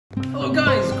Hello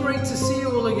guys, great to see you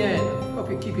all again. Hope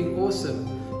you're keeping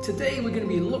awesome. Today we're going to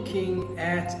be looking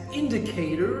at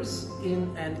indicators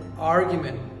in an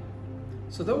argument.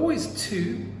 So there are always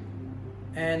two,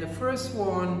 and the first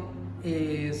one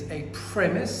is a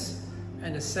premise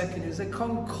and the second is a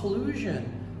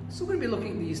conclusion. So we're going to be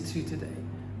looking at these two today.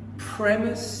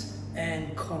 Premise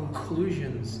and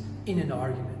conclusions in an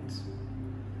argument.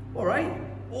 Alright,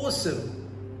 awesome.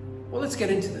 Well, let's get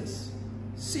into this.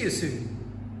 See you soon.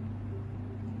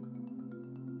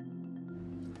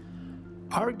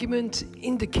 Argument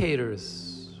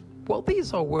indicators. Well,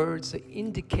 these are words that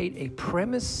indicate a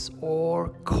premise or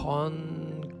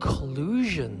conclusion.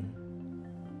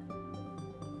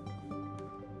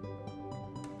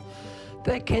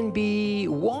 There can be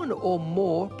one or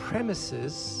more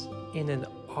premises in an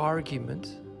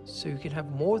argument, so you can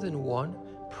have more than one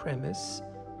premise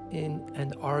in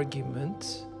an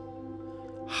argument.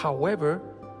 However,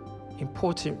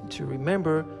 important to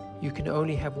remember, you can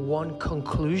only have one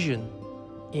conclusion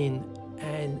in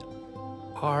an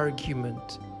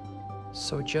argument.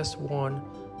 So just one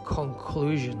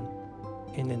conclusion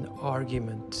in an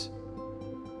argument.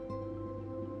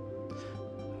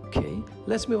 Okay,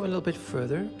 let's move a little bit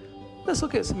further. Let's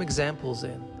look at some examples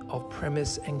then of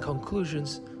premise and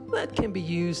conclusions that can be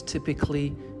used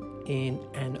typically in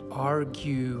an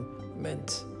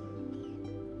argument.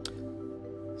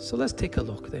 So let's take a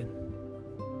look then.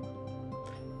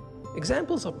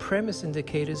 Examples of premise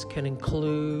indicators can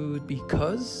include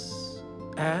because,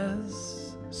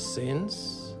 as,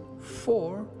 since,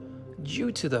 for,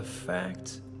 due to the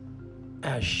fact,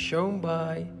 as shown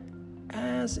by,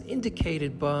 as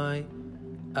indicated by,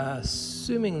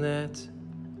 assuming that,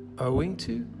 owing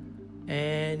to,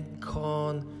 and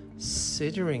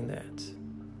considering that.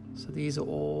 So these are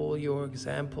all your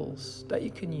examples that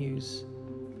you can use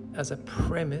as a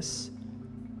premise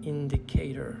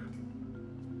indicator.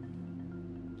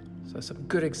 So some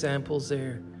good examples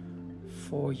there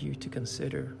for you to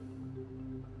consider.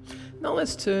 Now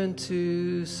let's turn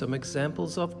to some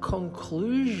examples of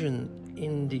conclusion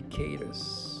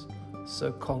indicators.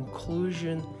 So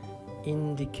conclusion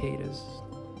indicators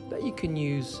that you can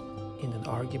use in an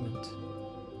argument.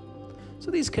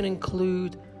 So these can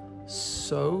include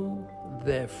so,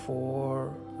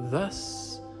 therefore,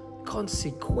 thus,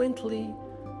 consequently,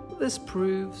 this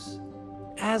proves,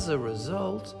 as a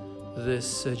result, this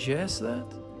suggests that,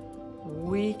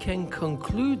 we can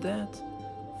conclude that,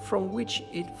 from which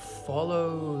it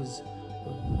follows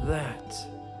that.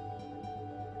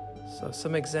 So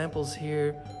some examples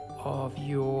here of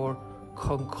your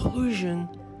conclusion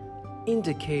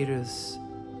indicators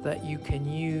that you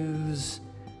can use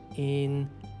in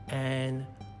an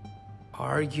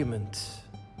argument.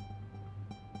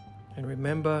 And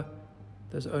remember,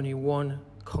 there's only one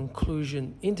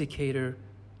conclusion indicator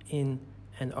in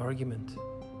an argument.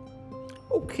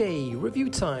 Okay, review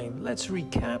time. Let's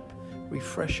recap,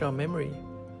 refresh our memory.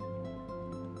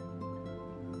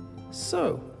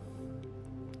 So,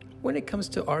 when it comes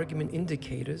to argument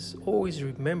indicators, always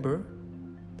remember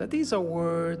that these are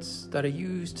words that are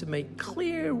used to make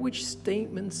clear which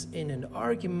statements in an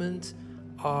argument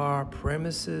are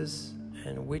premises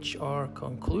and which are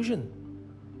conclusion.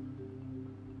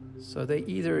 So they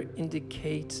either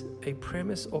indicate a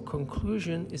premise or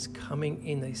conclusion is coming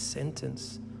in a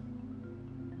sentence.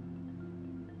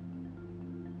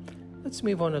 Let's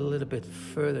move on a little bit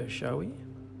further, shall we?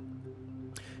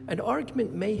 An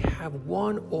argument may have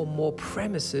one or more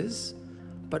premises,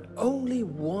 but only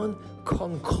one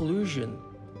conclusion.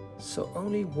 So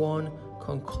only one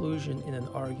conclusion in an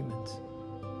argument.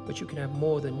 But you can have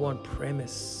more than one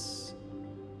premise.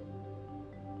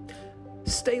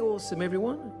 Stay awesome,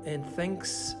 everyone, and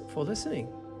thanks for listening.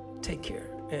 Take care,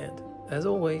 and as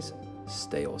always,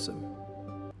 stay awesome.